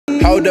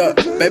Hold up,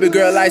 baby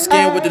girl light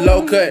skin with the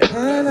low cut,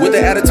 with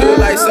the attitude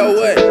like so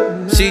what?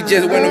 She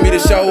just wanted me to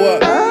show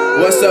up.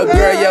 What's up,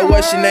 girl? Yeah,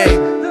 what's your name?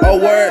 Oh,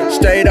 word,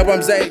 straight up,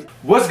 I'm Zay.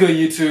 What's good,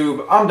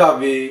 YouTube? I'm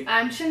 .V.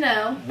 I'm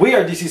Chanelle. We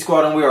are DC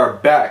Squad and we are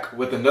back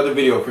with another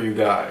video for you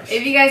guys.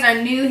 If you guys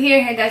are new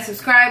here, hit that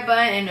subscribe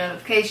button and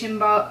notification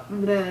bell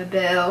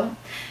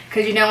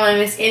because you don't want to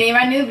miss any of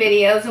our new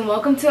videos. And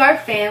welcome to our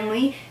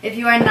family. If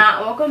you are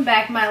not, welcome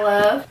back, my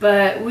love.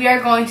 But we are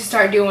going to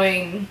start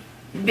doing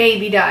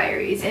baby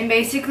diaries, and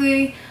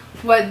basically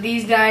what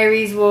these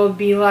diaries will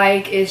be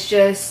like is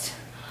just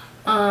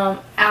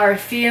our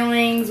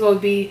feelings. We'll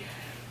be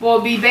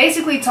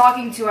basically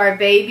talking to our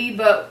baby,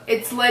 but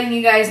it's letting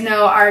you guys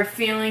know our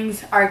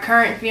feelings, our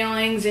current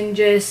feelings, and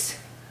just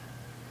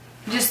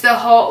the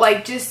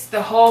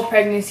whole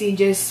pregnancy,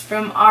 just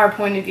from our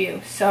point of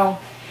view. So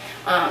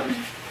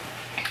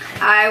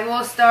I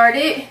will start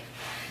it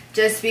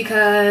just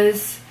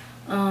because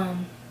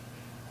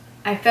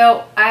I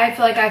feel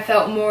like I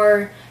felt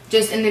more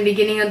just in the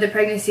beginning of the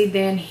pregnancy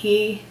than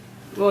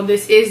well,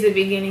 this is the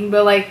beginning,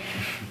 but like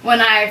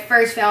when I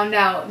first found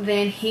out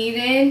than he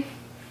did.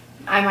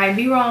 I might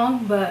be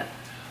wrong, but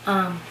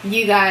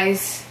you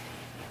guys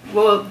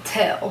will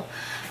tell.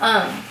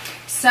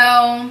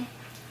 So,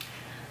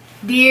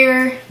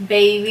 dear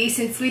baby,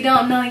 since we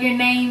don't know your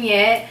name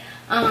yet,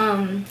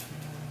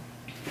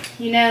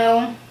 you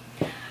know,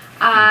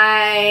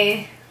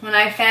 when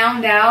I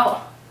found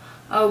out,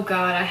 oh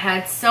God, I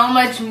had so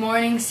much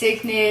morning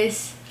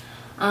sickness.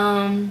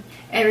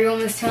 Everyone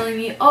was telling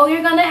me, oh,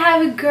 you're gonna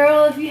have a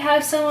girl if you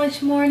have so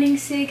much morning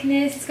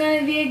sickness. It's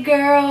gonna be a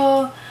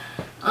girl.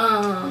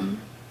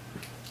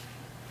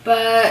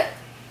 But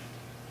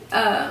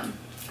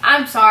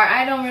I'm sorry,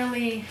 I don't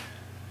really,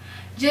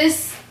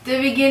 just the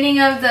beginning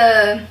of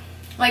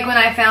like when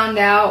I found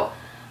out,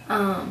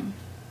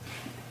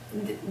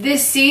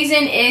 this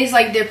season is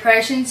like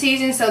depression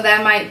season, so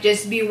that might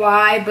just be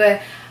why,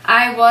 but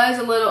I was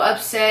a little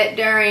upset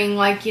during,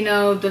 like, you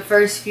know, the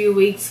first few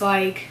weeks,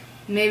 like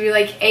maybe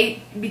like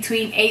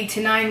between 8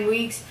 to 9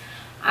 weeks.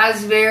 I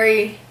was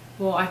I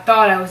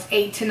thought I was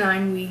 8 to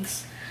 9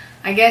 weeks.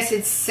 I guess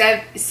it's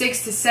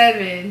 6 to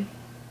 7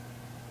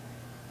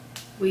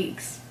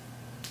 weeks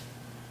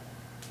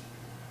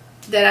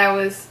that I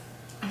was,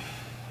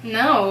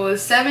 no, it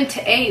was 7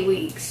 to 8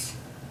 weeks.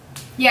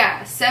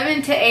 Yeah,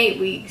 7 to 8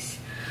 weeks.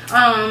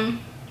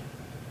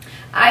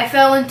 I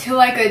fell into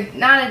like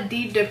not a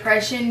deep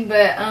depression,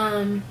 but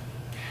I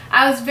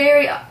was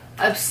very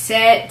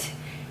upset,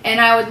 and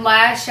I would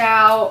lash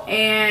out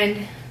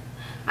and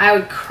I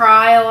would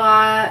cry a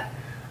lot.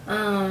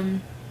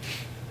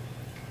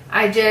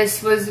 I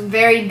just was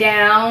very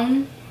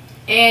down,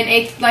 and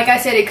it, like I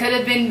said, it could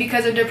have been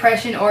because of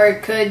depression, or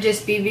it could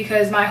just be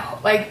because my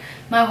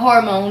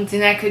hormones,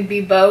 and that could be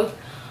both.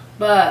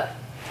 But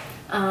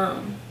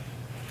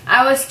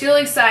I was still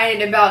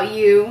excited about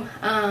you,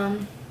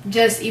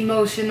 just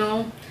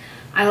emotional.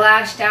 I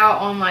lashed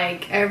out on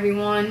like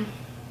everyone,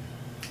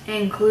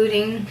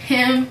 including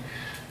him.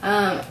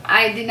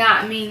 I did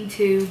not mean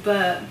to,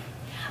 but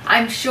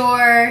I'm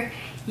sure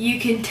you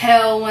can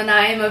tell when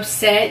I am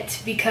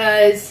upset,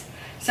 because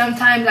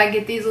sometimes I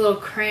get these little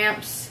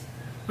cramps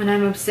when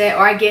I'm upset,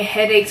 or I get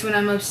headaches when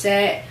I'm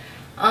upset.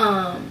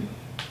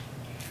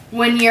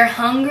 When you're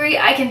hungry,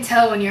 I can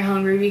tell when you're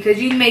hungry,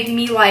 because you make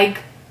me like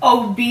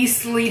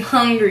obesely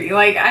hungry.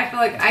 Like I feel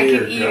like I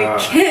could eat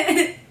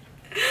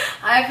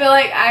I feel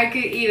like I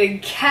could eat a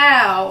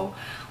cow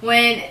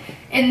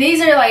and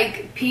these are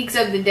like peaks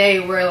of the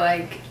day where,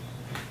 like,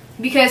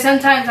 because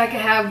sometimes I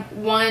could have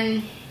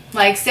one,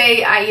 like,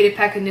 say I eat a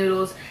pack of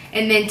noodles,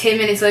 and then 10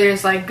 minutes later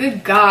it's like,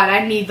 good God,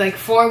 I need like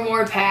 4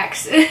 more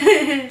packs.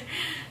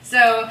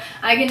 So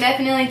I can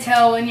definitely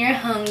tell when you're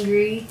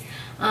hungry.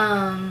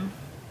 When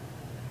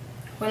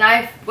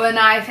I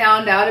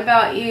found out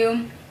about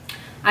you,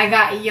 I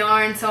got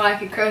yarn so I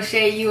could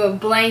crochet you a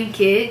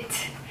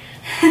blanket.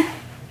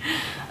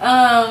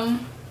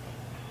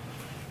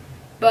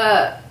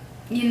 But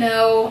you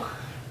know,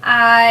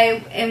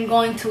 I am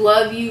going to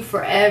love you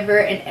forever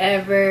and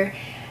ever.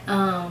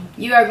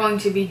 You are going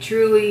to be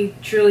truly,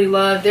 truly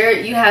loved.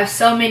 You have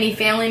so many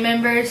family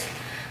members.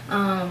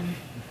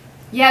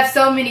 You have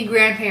so many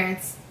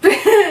grandparents.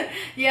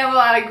 You have a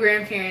lot of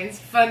grandparents.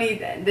 Funny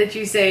that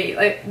you say,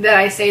 like, that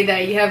I say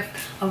that you have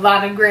a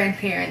lot of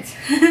grandparents.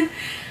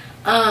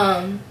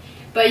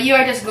 But you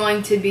are just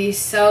going to be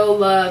so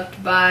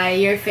loved by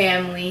your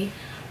family.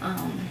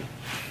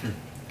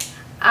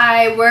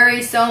 I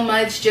worry so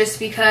much just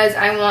because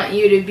I want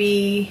you to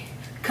be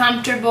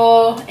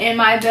comfortable in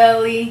my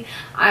belly.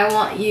 I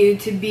want you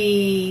to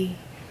be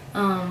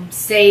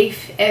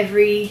safe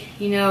every,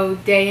 you know,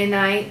 day and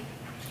night.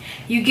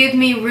 You give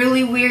me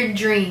really weird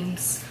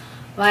dreams.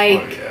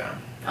 Like,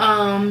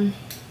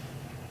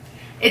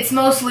 it's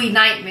mostly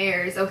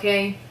nightmares,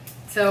 okay?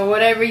 So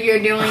whatever you're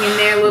doing in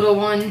there, little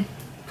one,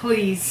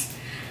 please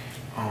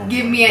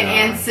give me an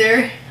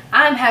answer.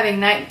 I'm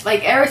having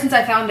ever since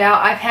I found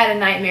out, I've had a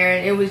nightmare,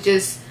 and it was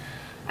just,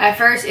 at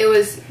first it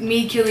was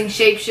me killing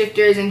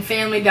shapeshifters and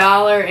Family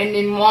Dollar and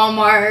then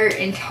Walmart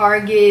and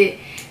Target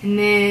and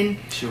then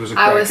she was a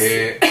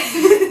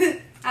crackhead.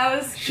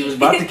 She was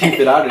about to keep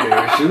it out of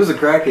there. She was a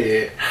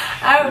crackhead.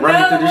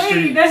 Running through the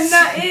streets. That's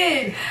not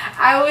it.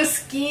 I was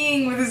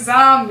skiing with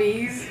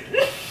zombies.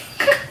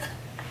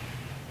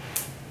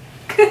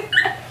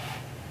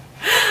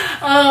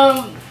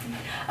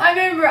 I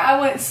remember I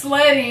went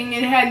sledding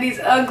and had these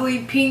ugly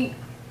pink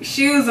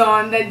shoes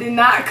on that did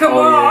not come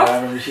off. Oh yeah,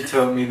 I remember she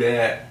told me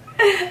that.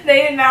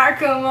 They did not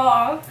come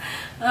off.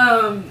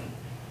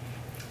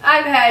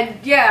 I've had,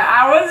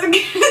 I was a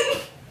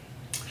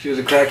She was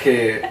a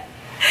crackhead.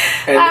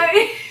 And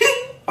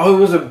oh,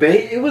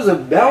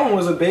 that one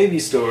was a baby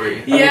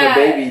story. I mean, a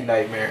baby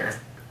nightmare.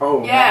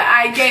 Oh yeah,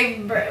 I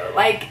gave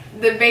like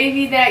the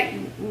baby that.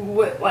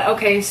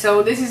 Okay,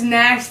 so this is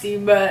nasty,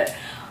 but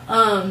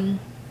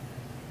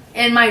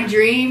in my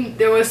dream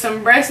there was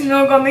some breast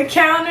milk on the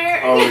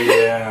counter. Oh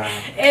yeah.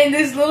 And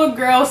this little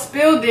girl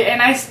spilled it,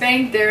 and I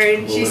spanked her,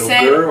 and she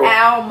said,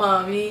 "Ow,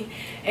 mommy,"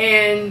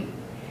 and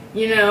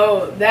you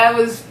know that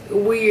was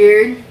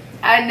weird.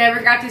 I never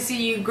got to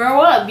see you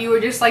grow up. You were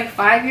just like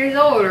 5 years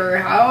old or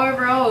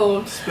however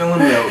old. Spilling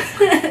milk.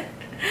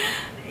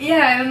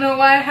 Yeah, I don't know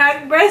why I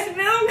had breast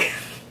milk.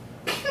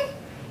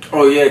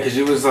 Oh yeah, because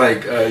you was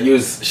like,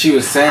 she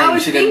was saying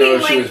she didn't know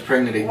if she was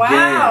pregnant again.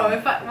 Wow,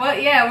 what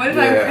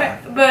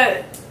if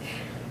but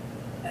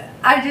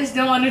I just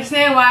don't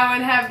understand why I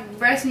would have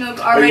breast milk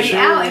already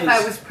out if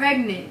I was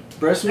pregnant.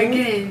 Breast milk?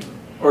 Again.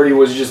 Or you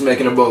was just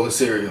making a bowl of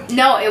cereal?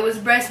 No, it was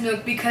breast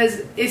milk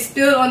because it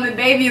spilled on the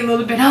baby a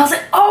little bit. And I was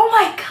like, oh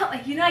my god,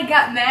 like, you know, I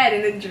got mad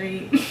in the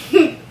dream.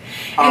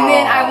 And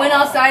then I went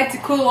outside to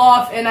cool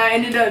off, and I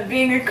ended up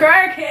being a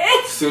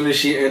crackhead. As soon as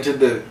she entered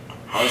the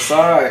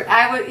outside.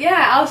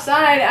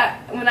 Outside.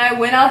 When I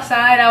went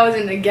outside, I was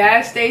in the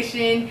gas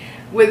station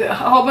with a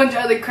whole bunch of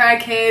other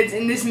crackheads,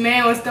 and this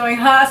man was throwing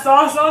hot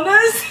sauce on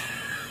us.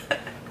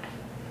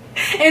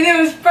 And it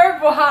was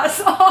purple hot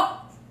sauce.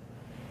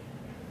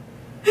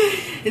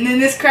 And then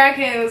this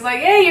crackhead was like,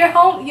 hey, you're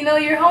home, you know,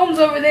 your home's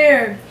over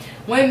there.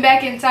 Went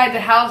back inside the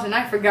house, and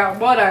I forgot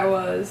what I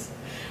was.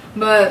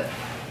 But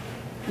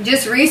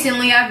just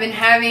recently I've been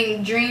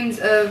having dreams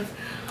of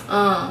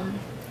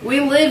we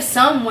live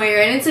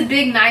somewhere, and it's a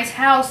big nice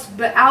house,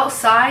 but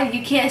outside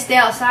you can't stay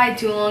outside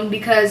too long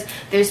because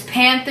there's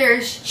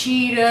panthers,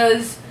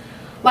 cheetahs.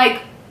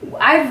 Like,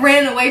 I've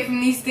ran away from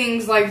these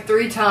things like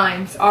 3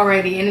 times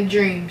already in the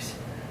dreams.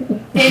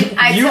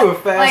 And you a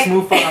fast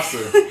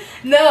Mufasa.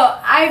 No,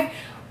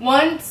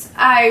 once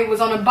I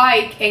was on a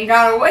bike and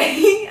got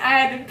away. I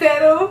had to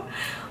pedal.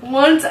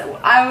 Once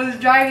I was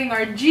driving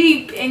our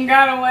Jeep and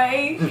got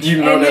away.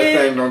 You know that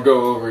thing don't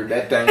go over.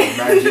 That thing is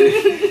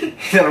magic.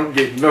 That don't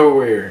get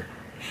nowhere.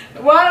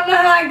 Well, I don't know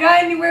how I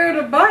got anywhere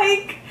with a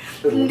bike.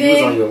 And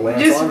then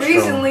just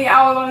recently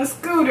I was on a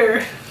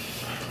scooter.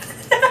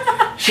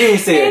 She ain't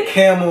say a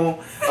camel,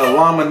 a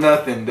llama,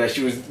 nothing. That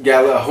she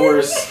got a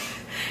horse.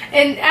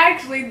 And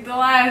actually, the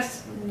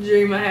last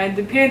dream I had,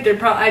 the panther,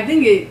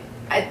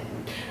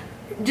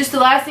 just the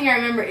last thing I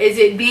remember is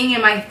it being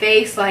in my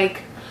face.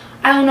 Like,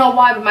 I don't know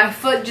why, but my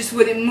foot just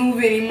wouldn't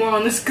move anymore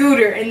on the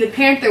scooter, and the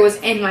panther was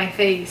in my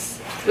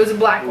face. It was a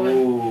black one.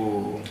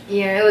 Ooh.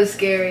 Yeah, it was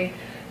scary.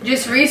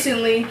 Just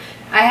recently,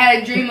 I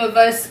had a dream of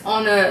us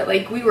on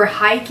we were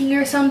hiking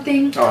or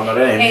something. Oh, no,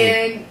 that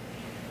ain't me.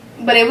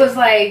 But it was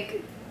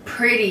like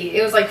pretty.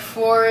 It was like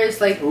forest,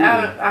 like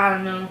I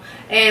don't know.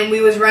 And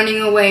we was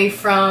running away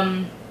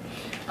from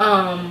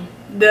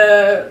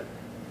the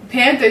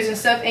panthers and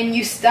stuff, and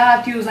you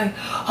stopped. You was like,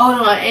 hold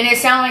on, and it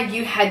sounded like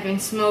you had been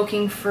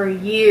smoking for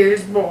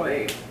years,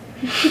 boy.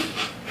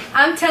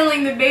 I'm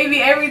telling the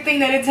baby everything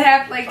that it's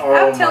happened. Like,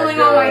 I'm telling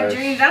all my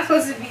dreams. I'm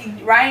supposed to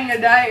be writing a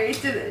diary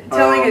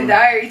telling a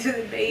diary to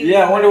the baby.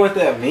 Yeah, I wonder what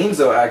that means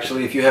though.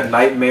 Actually, if you have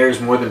nightmares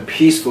more than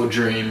peaceful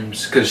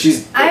dreams,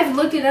 because I've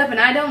looked it up and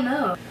I don't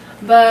know.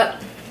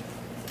 But,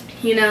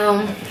 you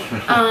know,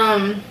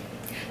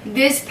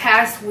 this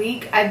past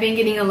week I've been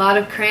getting a lot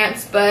of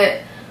cramps,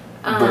 but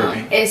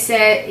it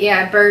said,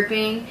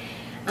 burping.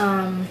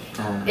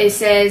 It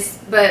says,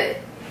 but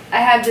I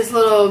have this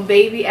little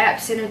baby app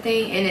center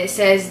thing, and it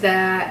says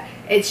that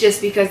it's just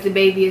because the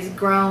baby is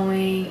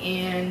growing,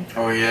 and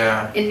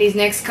in these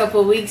next couple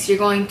of weeks you're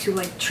going to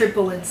like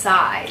triple in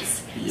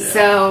size. Yeah.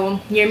 So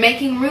you're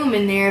making room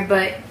in there,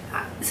 but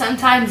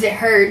sometimes it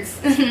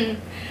hurts.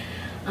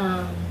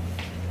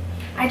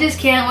 I just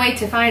can't wait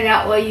to find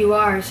out what you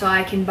are so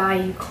I can buy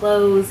you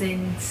clothes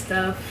and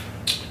stuff.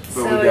 But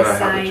so we gotta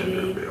excited. have a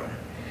gender bill.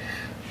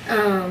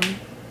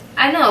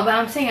 I know, but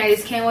I'm saying I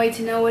just can't wait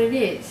to know what it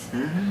is.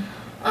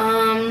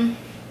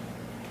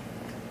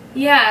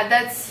 Yeah,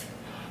 that's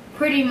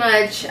pretty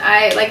much,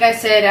 like I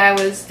said, I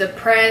was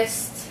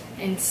depressed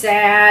and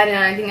sad, and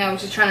I think I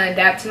was just trying to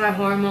adapt to my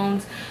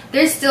hormones.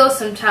 There's still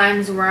some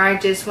times where I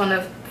just want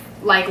to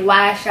like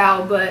lash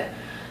out, but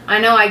I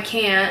know I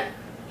can't.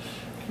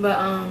 But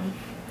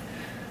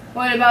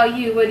what about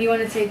you? What do you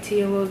want to say to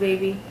your little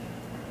baby?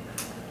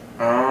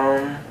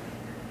 Well,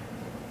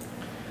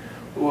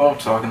 I'm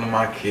talking to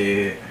my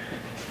kid.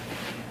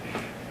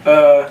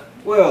 Well,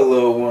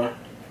 little one.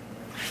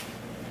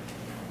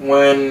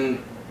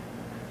 When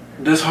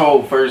this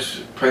whole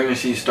first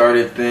pregnancy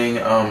started thing,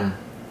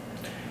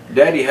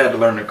 Daddy had to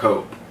learn to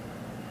cope.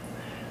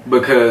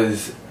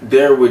 Because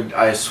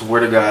I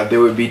swear to God,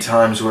 there would be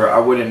times where I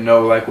wouldn't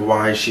know like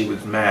why she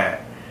was mad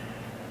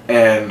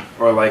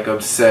or like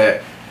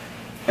upset,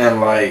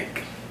 and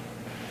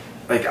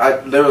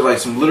there was like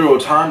some literal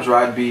times where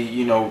I'd be,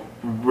 you know,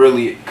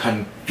 really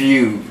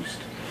confused,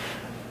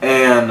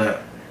 and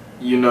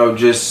you know,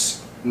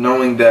 just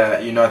knowing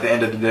that, you know, at the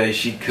end of the day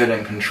she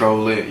couldn't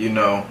control it. You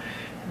know,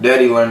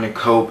 Daddy learned to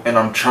cope, and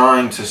I'm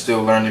trying to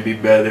still learn to be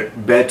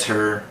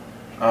better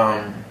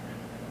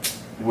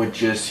with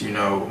just, you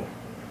know,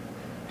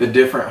 the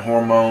different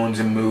hormones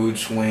and mood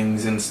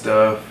swings and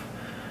stuff.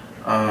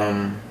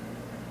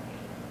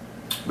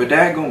 But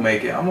Dad gonna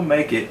make it. I'm gonna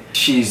make it.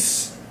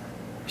 She's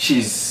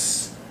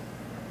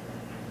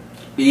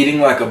eating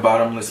like a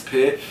bottomless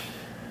pit.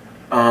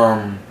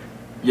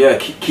 Yeah,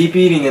 keep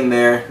eating in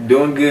there,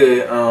 doing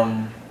good.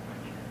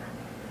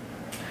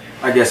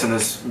 I guess in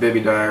this baby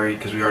diary,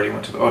 because we already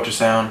went to the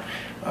ultrasound,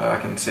 I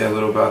can say a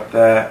little about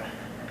that.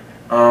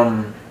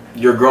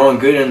 You're growing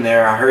good in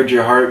there. I heard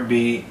your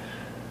heartbeat.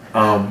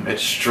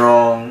 It's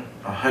strong,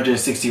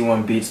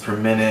 161 beats per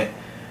minute.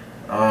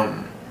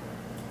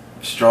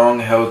 Strong,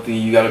 healthy.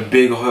 You got a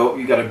big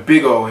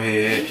old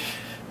head.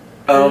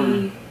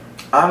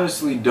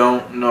 Honestly,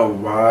 don't know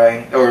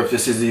why or if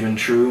this is even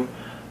true.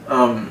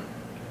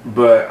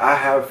 But I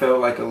have felt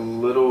like a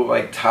little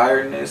like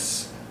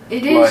tiredness.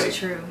 It is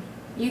true.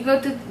 You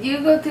go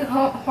through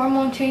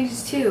hormone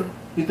changes too.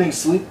 You think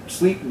sleep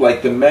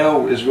like the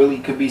male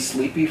could be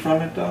sleepy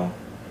from it though?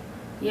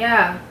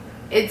 Yeah.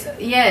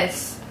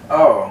 Yes.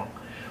 Oh.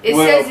 It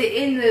says it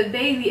in the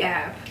baby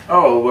app.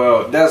 Oh,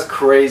 well, that's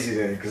crazy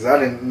then, because I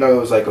didn't know it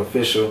was like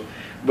official.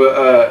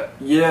 But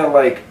yeah,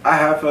 like I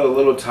have felt a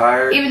little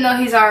tired. Even though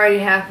he's already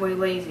halfway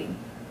lazy.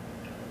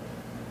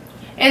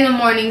 In the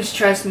mornings,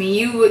 trust me,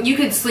 you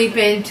could sleep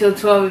in till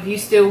 12 if you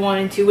still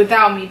wanted to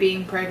without me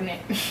being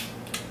pregnant.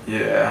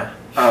 Yeah.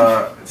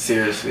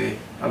 Seriously,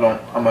 I'm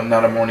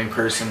not a morning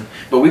person.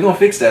 But we gonna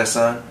fix that,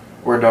 son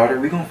or daughter.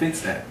 We gonna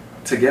fix that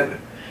together.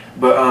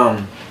 But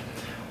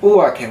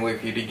oh, I can't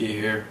wait for you to get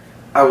here.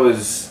 I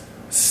was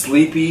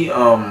sleepy.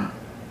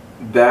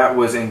 That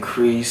was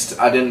increased.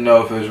 I didn't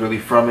know if it was really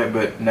from it,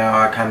 but now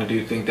I kind of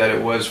do think that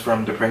it was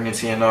from the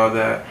pregnancy and all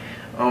that.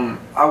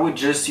 I would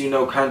just, you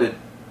know, kind of,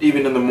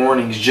 even in the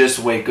mornings, just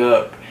wake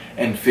up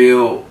and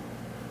feel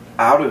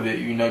out of it,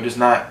 you know, just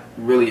not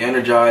really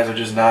energized or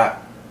just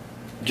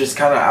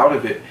kind of out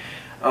of it.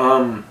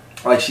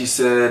 Like she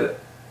said,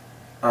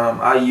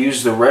 I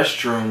use the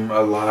restroom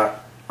a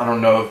lot. I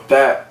don't know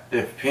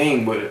if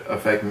peeing would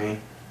affect me.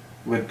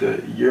 Would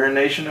the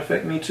urination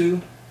affect me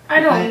too? I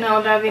don't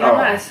know, David. I'm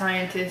not a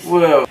scientist.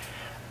 Well,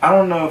 I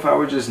don't know if I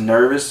was just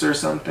nervous or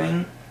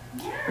something,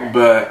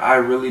 but I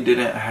really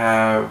didn't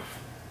have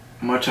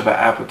much of an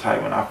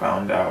appetite when I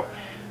found out.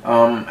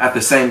 At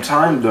the same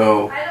time,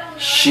 though,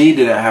 she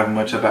didn't have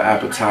much of an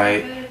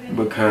appetite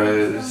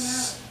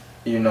because,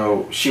 you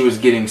know, she was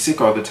getting sick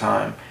all the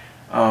time.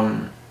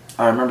 I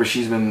remember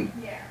she's been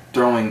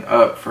throwing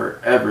up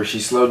forever. She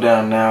slowed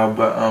down now,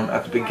 but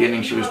at the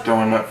beginning she was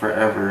throwing up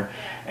forever.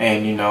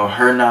 And, you know,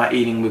 her not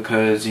eating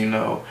because, you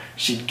know,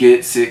 she'd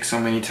get sick so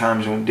many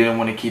times and didn't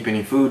want to keep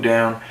any food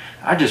down.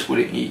 I just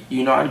wouldn't eat.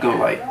 You know, I'd go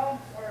like,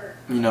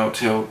 you know,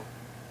 till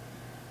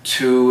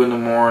 2 in the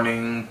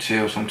morning,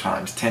 till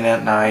sometimes 10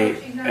 at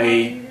night,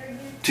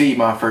 8 to eat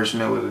my first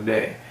meal of the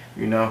day,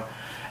 you know.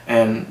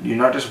 And, you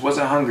know, I just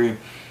wasn't hungry.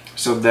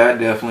 So that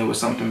definitely was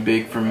something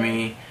big for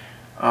me.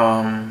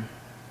 I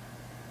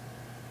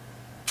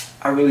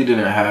really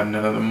didn't have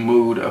none of the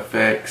mood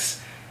effects,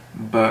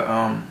 but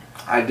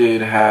I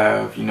did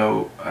have, you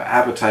know,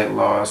 appetite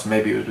loss.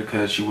 Maybe it was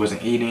because she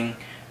wasn't eating,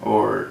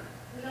 or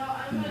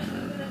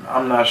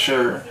I'm not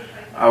sure.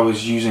 I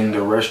was using the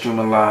restroom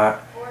a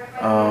lot.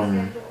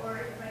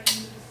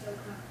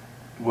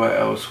 What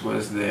else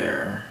was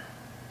there?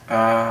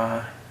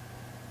 Yeah,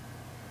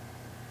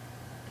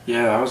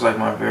 that was like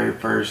my very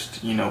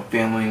first, you know,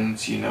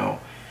 feelings, you know.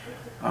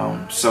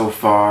 So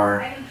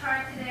far,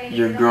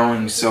 you're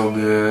growing so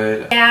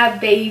good. Yeah,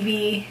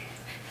 baby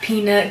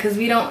peanut, because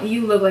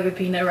you look like a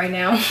peanut right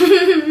now.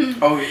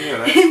 Oh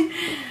yeah.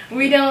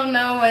 We don't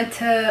know what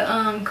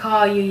to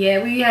call you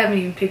yet. We haven't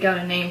even picked out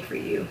a name for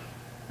you.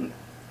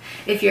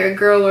 If you're a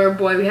girl or a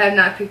boy, we have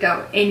not picked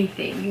out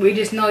anything. We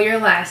just know your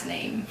last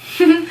name.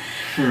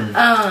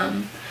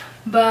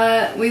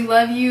 But we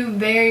love you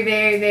very,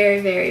 very, very,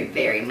 very,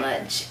 very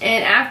much.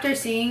 And after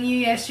seeing you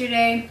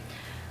yesterday,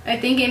 I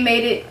think it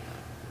made it...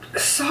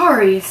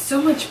 Sorry, it's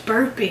so much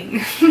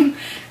burping.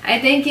 I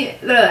think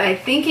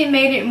it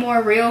made it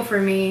more real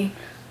for me.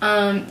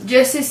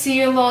 Just to see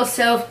your little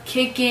self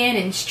kicking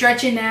and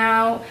stretching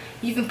out.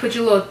 You can put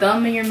your little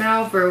thumb in your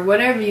mouth or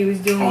whatever you was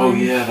doing. Oh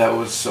yeah, that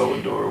was so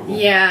adorable.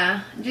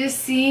 Yeah, just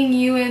seeing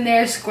you in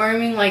there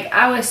squirming, like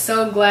I was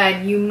so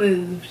glad you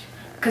moved.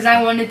 Because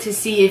I wanted to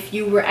see if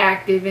you were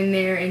active in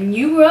there, and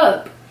you were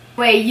up.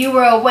 Wait, you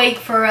were awake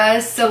for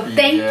us, so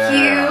thank you.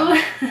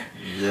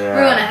 Yeah.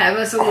 We're going to have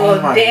us a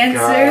little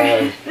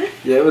dancer. God.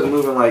 Yeah, it was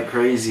moving like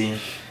crazy.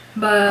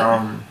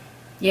 But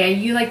yeah,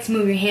 you like to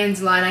move your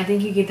hands a lot, and I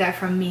think you get that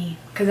from me,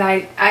 because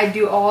I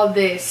do all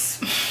this.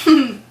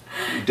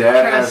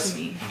 Dad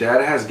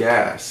has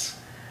gas.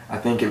 I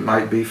think it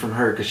might be from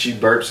her, because she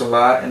burps a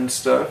lot and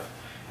stuff.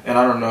 And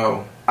I don't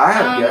know. I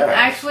have gas.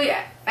 Actually,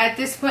 at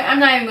this point, I'm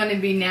not even going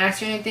to be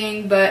nasty or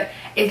anything, but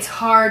it's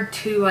hard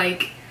to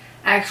like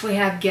actually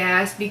have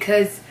gas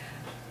because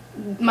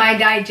my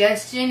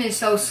digestion is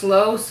so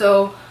slow.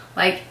 So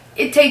like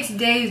it takes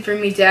days for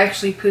me to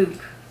actually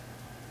poop.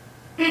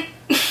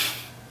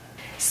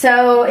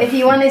 So if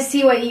you want to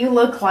see what you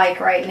look like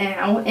right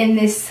now in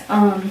this,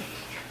 I'm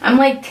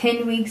like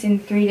 10 weeks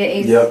and 3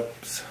 days.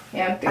 Yups.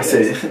 Yeah, I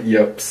said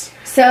yups.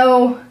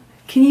 So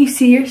can you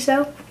see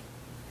yourself?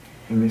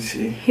 Let me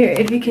see. Here,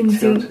 if you can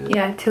zoom,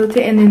 yeah, tilt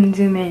it and then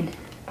zoom in.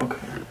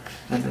 Okay.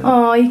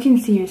 Oh, you can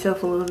see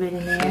yourself a little bit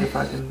in there. See if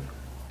I can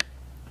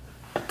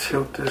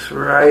tilt this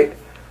right.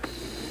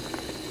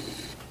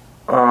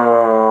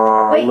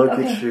 Oh, look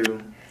at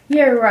you.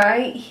 You're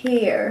right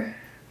here.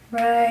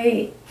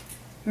 Right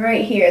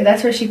here.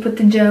 That's where she put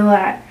the gel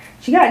at.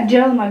 She got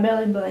gel in my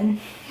belly button.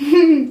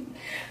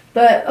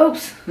 But,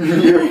 oops.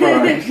 You're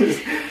fine.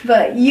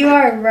 But you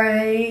are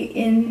right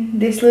in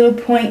this little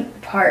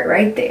point part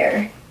right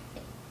there.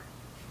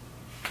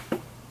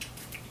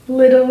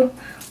 Little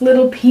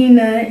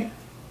peanut.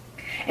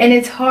 And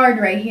it's hard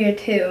right here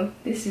too.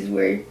 This is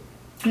where.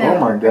 No, oh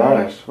my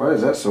gosh. Why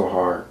is that so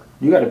hard?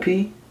 You gotta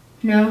pee?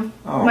 No.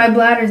 Oh. My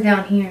bladder's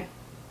down here.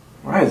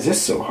 Why is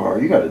this so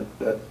hard? You gotta.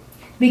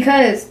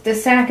 Because the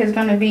sack is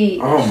gonna be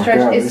stretched.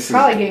 God, it's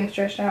probably getting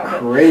stretched out.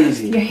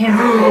 Crazy. Your hands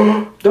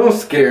are Don't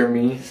scare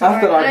me. Sorry,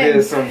 I thought I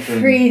did something.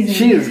 Freezing.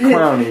 She is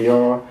clowny,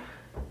 y'all.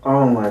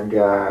 Oh my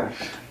gosh.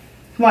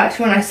 Watch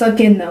when I suck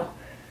in though.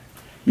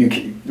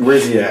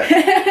 Where's he at?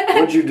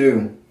 What'd you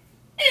do?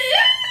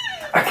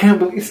 I can't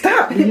believe.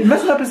 Stop! You're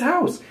messing up his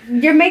house.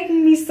 You're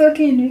making me suck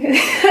in.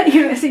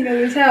 You're messing up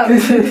his house.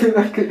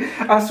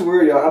 I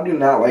swear, y'all, I do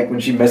not like when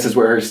she messes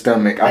with her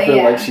stomach. I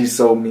feel like she's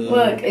so mean.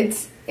 Look,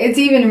 it's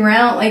even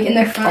round, like in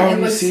the front.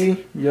 Oh, you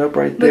see? Yup,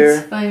 right there.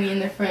 Looks funny in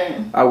the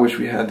front. I wish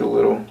we had the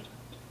little,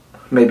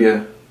 maybe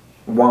a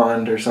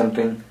wand or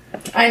something.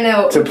 I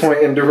know. To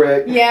point and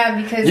direct.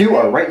 Yeah, because you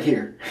are right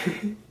here.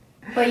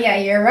 But yeah,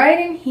 you're right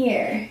in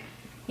here.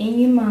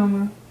 And your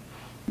mama.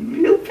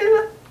 You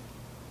feel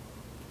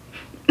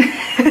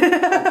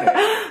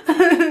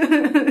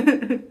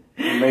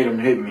You made him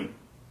hit me.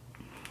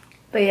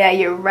 But yeah,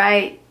 you're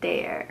right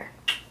there.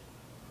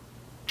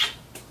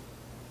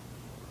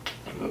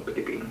 Oh,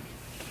 baby.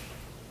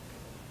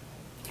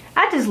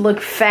 I just look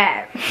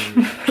fat.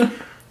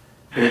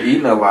 You're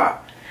eating a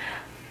lot.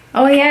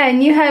 Oh yeah,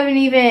 and you haven't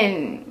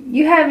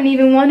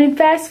even wanted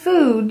fast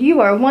food. You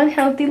are one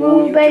healthy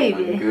little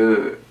baby.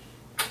 Good.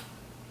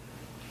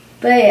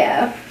 But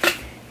yeah,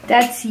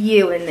 that's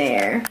you in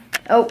there.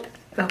 Oh,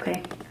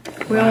 okay.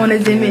 We don't want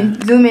to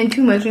zoom in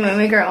too much. We might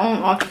make our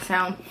own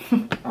ultrasound.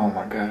 Oh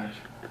my gosh.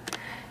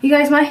 You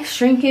guys, my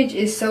shrinkage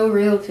is so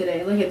real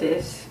today. Look at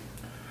this.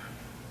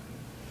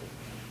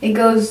 It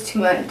goes to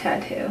my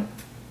tattoo.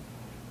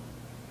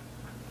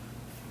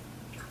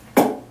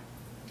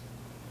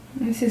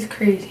 This is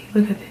crazy.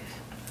 Look at this.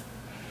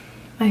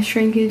 My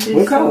shrinkage is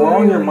Look how so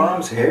long real. your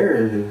mom's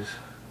hair is.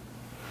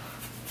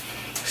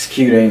 It's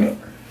cute, ain't it?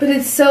 But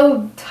it's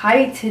so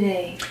tight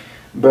today.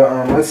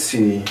 But let's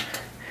see.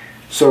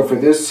 So for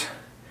this.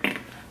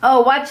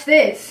 Oh, watch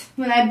this.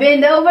 When I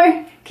bend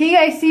over, can you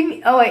guys see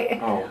me? Oh wait.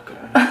 Oh, okay.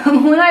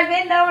 When I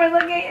bend over,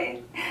 look at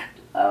it.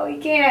 Oh,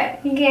 you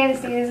can't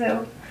see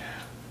yourself.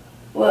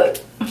 Look,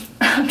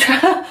 I'm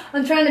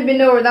trying to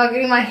bend over without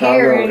getting my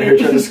hair in it. Here,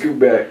 try to scoot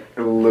back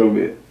a little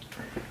bit.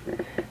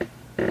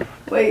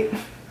 Wait.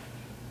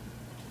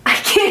 I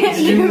can't.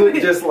 You look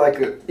just like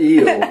an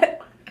eel.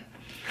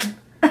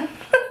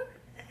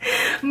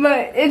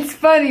 But it's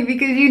funny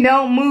because you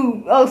don't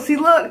move. Oh, see,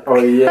 look. Oh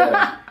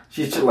yeah.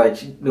 She's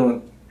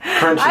doing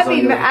crunches on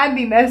your... I'd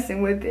be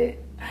messing with it.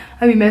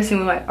 I'd be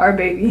messing with our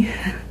baby.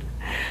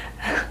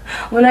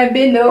 When I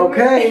bend over.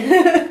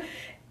 Okay.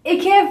 It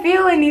can't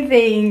feel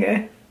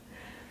anything.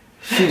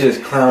 She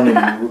just clowning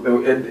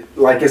you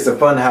like it's a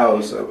fun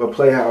house, a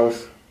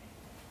playhouse.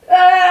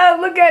 Ah,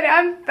 look at it.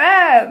 I'm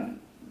fab.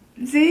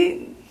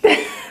 See?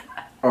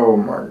 Oh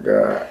my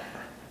god.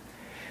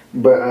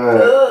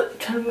 But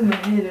trying to move my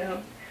head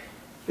out.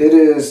 It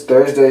is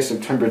Thursday,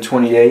 September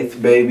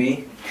 28th,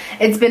 baby.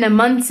 It's been a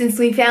month since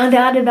we found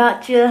out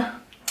about you.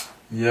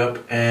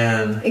 Yep,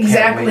 and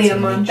exactly a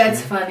month.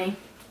 That's funny.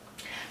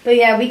 But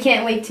yeah, we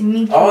can't wait to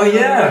meet you. Oh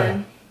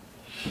yeah.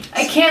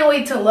 I can't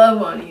wait to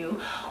love on you.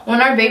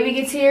 When our baby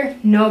gets here,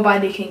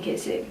 nobody can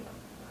kiss it.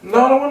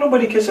 No, I don't want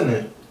nobody kissing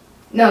it.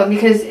 No,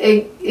 because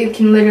it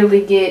can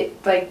literally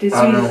get like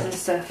diseases and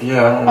stuff.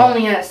 Yeah, I don't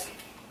Only us.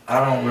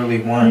 I don't really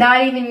want.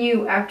 Not even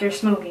you after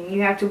smoking.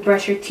 You have to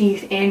brush your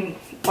teeth and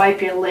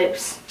wipe your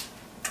lips.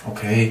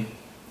 Okay.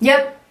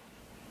 Yep.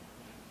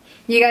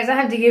 You guys, I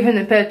have to give him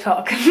the pep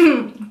talk.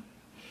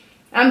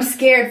 I'm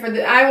scared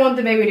I want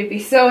the baby to be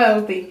so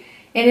healthy.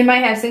 And it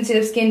might have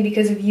sensitive skin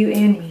because of you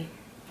and me.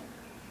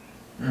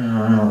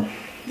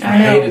 I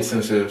hated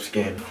sensitive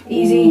skin.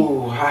 Easy.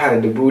 Ooh, I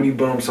had the booty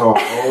bumps all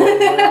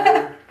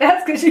over.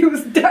 That's because you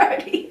was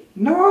dirty.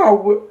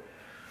 No,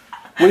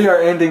 we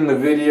are ending the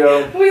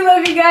video. We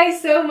love you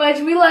guys so much.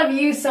 We love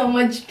you so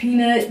much,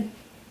 Peanut.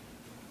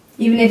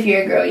 Even if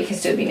you're a girl, you can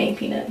still be named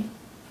Peanut.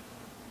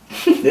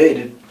 Yeah, you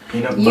did.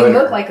 Peanut butter. You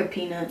look like a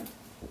peanut.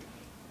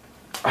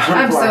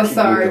 I'm so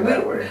sorry.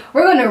 We're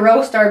gonna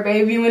roast our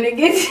baby when it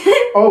gets.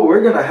 Oh,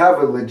 we're gonna have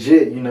a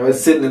legit. You know,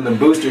 it's sitting in the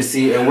booster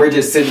seat, and we're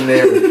just sitting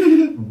there.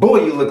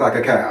 Boy, you look like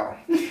a cow.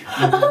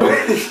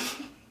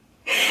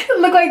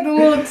 Look like the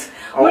little.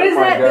 What is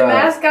that? God. The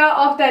mascot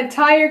off that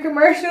tire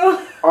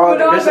commercial? Oh,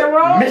 the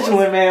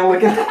Michelin Man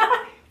looking.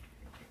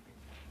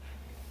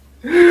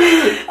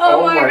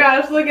 Oh my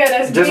gosh, look at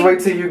us. Just wait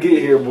till you get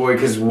here, boy,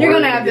 because you're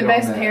gonna have the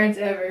best parents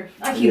ever.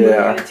 I keep looking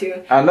at it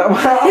too. I know.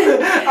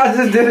 I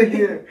just did it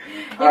again.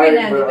 You're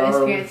gonna have the best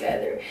parents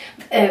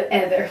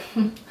ever.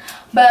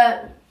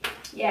 But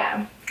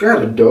yeah. You're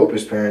the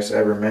dopest parents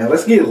ever, man.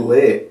 Let's get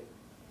lit.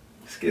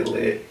 Let's get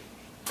lit.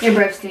 Your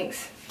breath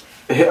stinks.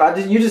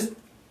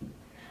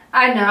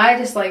 I know, I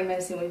just like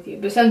messing with you,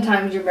 but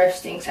sometimes your breath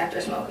stinks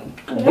after smoking.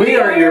 We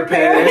are your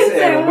parents,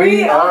 and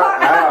we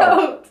are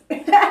out.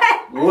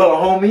 Little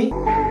homie.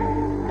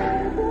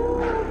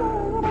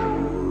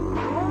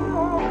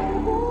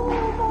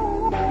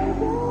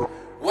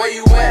 Where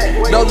you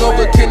at? No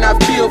longer can I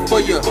feel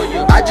for you.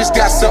 I just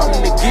got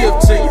something to give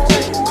to you.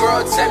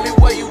 Girl, tell me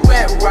where you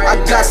at, right?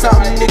 I got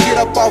something to get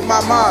up off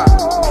my mind.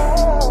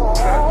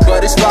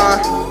 But it's fine.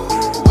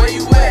 Where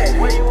you at?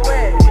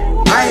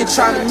 I ain't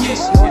trying to miss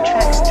you.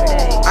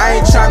 I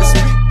ain't trying to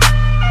speak.